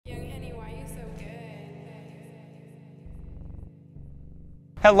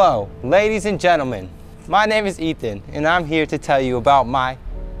Hello, ladies and gentlemen. My name is Ethan, and I'm here to tell you about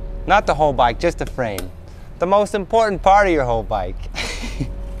not the whole bike, just the frame. The most important part of your whole bike.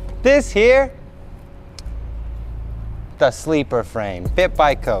 This here, the sleeper frame,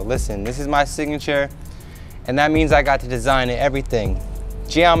 FitBikeCo. Listen, this is my signature, and that means I got to design it, everything.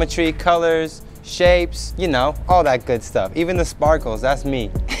 Geometry, colors, shapes, you know, all that good stuff. Even the sparkles, that's me.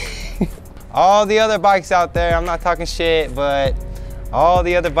 All the other bikes out there, I'm not talking shit, but all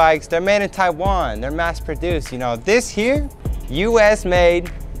the other bikes, they're made in Taiwan. They're mass produced, you know. This here, US made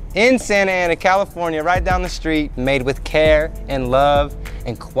in Santa Ana, California, right down the street, made with care and love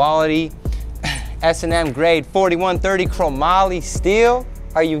and quality. S&M grade 4130 chromoly steel.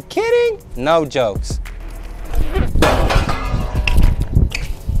 Are you kidding? No jokes.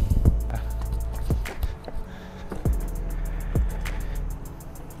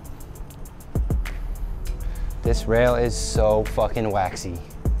 This rail is so fucking waxy.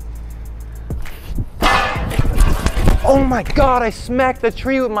 Oh my God, I smacked the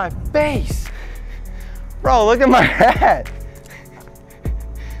tree with my face. Bro, look at my hat.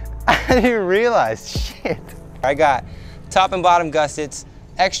 I didn't even realize, shit. I got top and bottom gussets,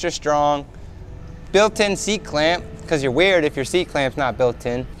 extra strong, built-in seat clamp, because you're weird if your seat clamp's not built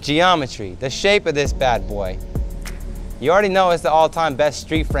in. Geometry, the shape of this bad boy. You already know it's the all-time best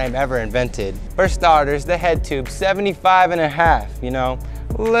street frame ever invented. For starters, the head tube, 75.5, you know,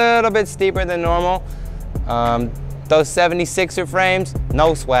 a little bit steeper than normal. Those 76er frames,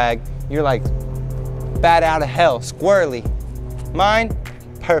 no swag. You're like bat out of hell, squirrely. Mine,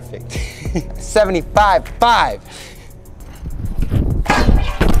 perfect. 75.5.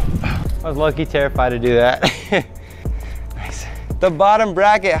 I was low-key terrified to do that. Nice. The bottom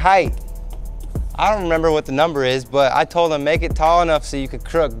bracket height. I don't remember what the number is, but I told them make it tall enough so you could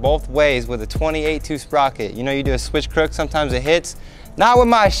crook both ways with a 28.2 sprocket. You know, you do a switch crook, sometimes it hits. Not with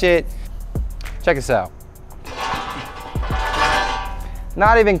my shit. Check this out.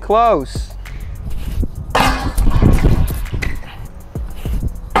 Not even close.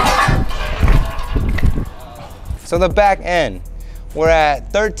 So the back end, we're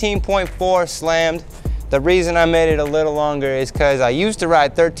at 13.4 slammed. The reason I made it a little longer is because I used to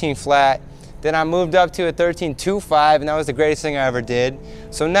ride 13 flat. Then I moved up to a 13.25, and that was the greatest thing I ever did.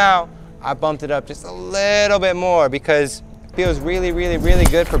 So now I bumped it up just a little bit more because it feels really, really, really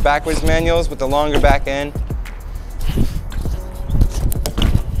good for backwards manuals with the longer back end.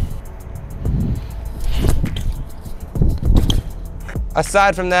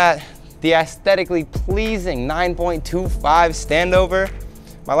 Aside from that, the aesthetically pleasing 9.25 standover.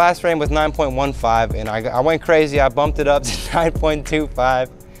 My last frame was 9.15, and I went crazy. I bumped it up to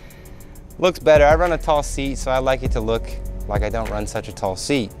 9.25. Looks better. I run a tall seat, so I like it to look like I don't run such a tall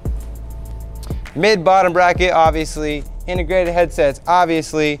seat. Mid-bottom bracket, obviously. Integrated headsets,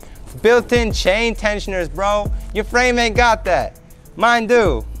 obviously. Built-in chain tensioners, bro. Your frame ain't got that. Mine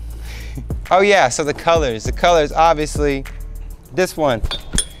do. Oh yeah, so the colors. The colors, obviously. This one,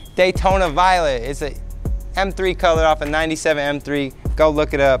 Daytona Violet. It's a M3 color off a 97 M3. Go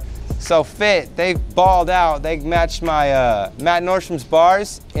look it up. So Fit, they've balled out. They matched my Matt Nordstrom's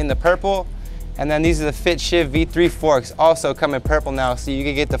bars in the purple. And then these are the Fit Shiv V3 forks, also come in purple now. So you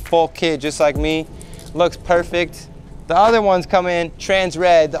can get the full kit just like me. Looks perfect. The other ones come in trans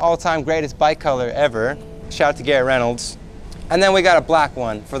red, the all-time greatest bike color ever. Shout out to Garrett Reynolds. And then we got a black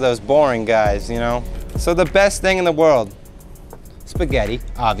one for those boring guys, you know. So the best thing in the world, spaghetti,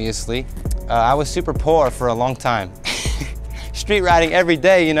 obviously. I was super poor for a long time. Street riding every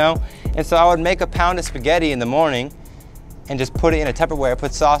day, you know? And so I would make a pound of spaghetti in the morning and just put it in a Tupperware,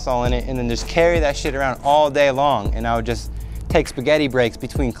 put sauce all in it, and then just carry that shit around all day long. And I would just take spaghetti breaks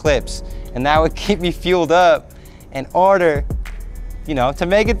between clips, and that would keep me fueled up in order, you know, to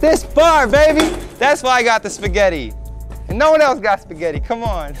make it this far, baby. That's why I got the spaghetti. And no one else got spaghetti, come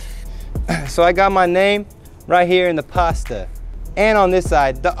on. So I got my name right here in the pasta. And on this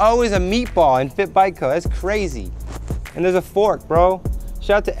side, the O is a meatball in FitBikeCo. That's crazy. And there's a fork, bro.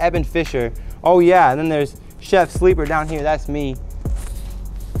 Shout out to Eben Fisher. Oh yeah, and then there's Chef Sleeper down here. That's me.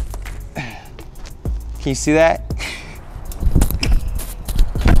 Can you see that?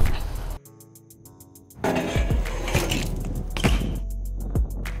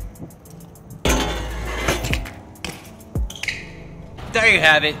 There you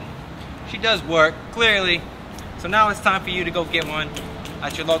have it. She does work, clearly. So now it's time for you to go get one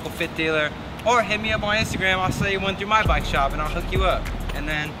at your local fit dealer, or hit me up on Instagram. I'll sell you one through my bike shop and I'll hook you up. And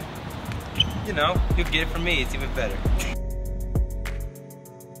then, you know, you'll get it from me. It's even better.